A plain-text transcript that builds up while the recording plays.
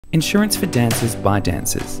Insurance for dancers by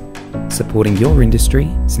dancers, supporting your industry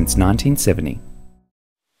since 1970.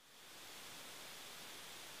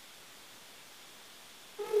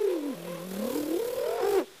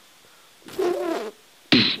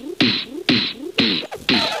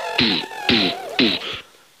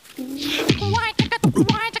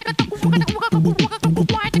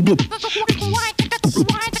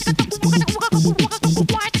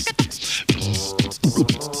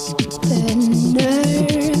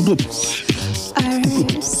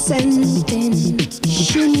 Are sending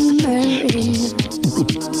shimmering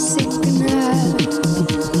signal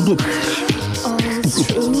all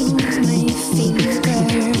through my fingers.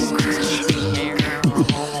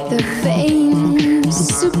 The veins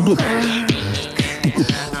support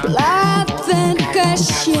blood that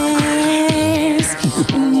gushes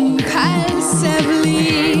impulsively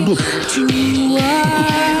towards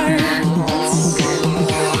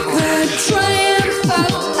the triumph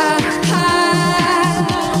of a heart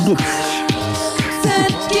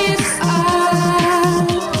that gives up,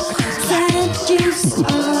 that gives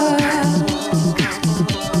up.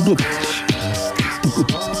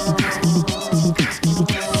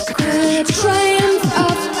 The triumph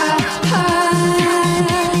of a heart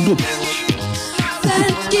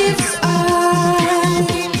that gives up,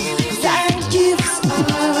 that gives up.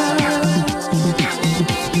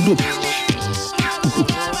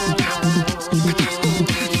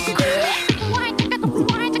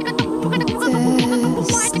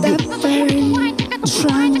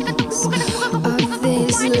 Trunks of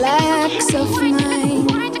these legs of mine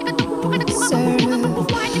serve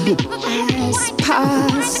as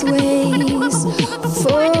pathways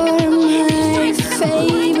for my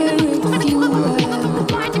favorite viewer,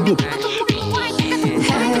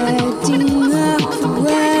 heading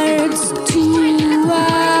upwards towards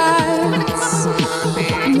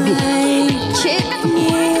my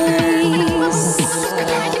kidneys.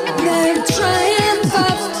 The triumph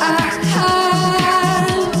of a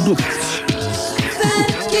heart that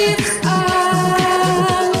gives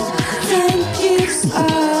up, that gives up.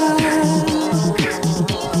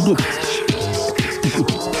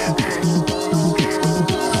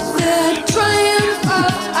 The triumph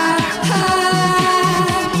of a heart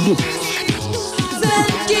that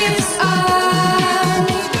gives up,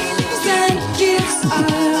 that gives up.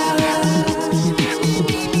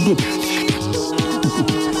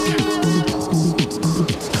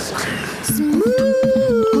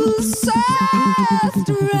 Smooth, soft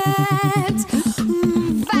red,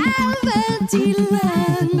 velvety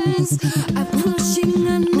lands are pushing a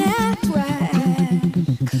network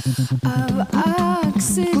of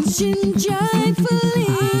oxygen joyfully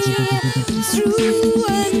through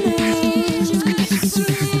a nose,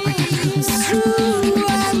 through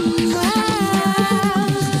a mouth,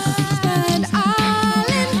 but I'll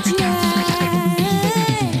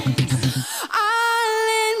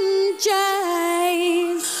enjoy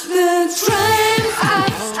the triumph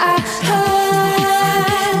of a heart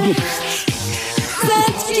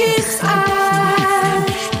that gives up,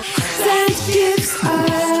 that gives up.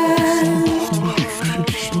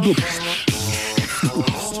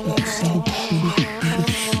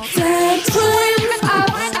 The triumph of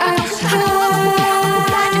a heart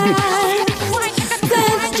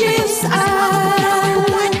that gives up, that gives up.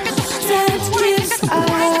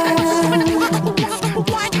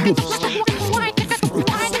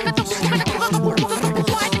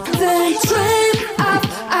 The triumph of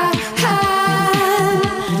a heart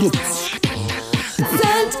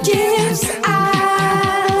that gives up,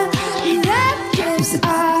 that gives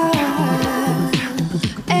up.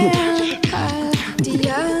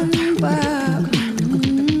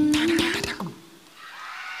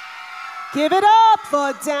 Give it up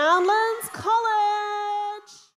for Downlands.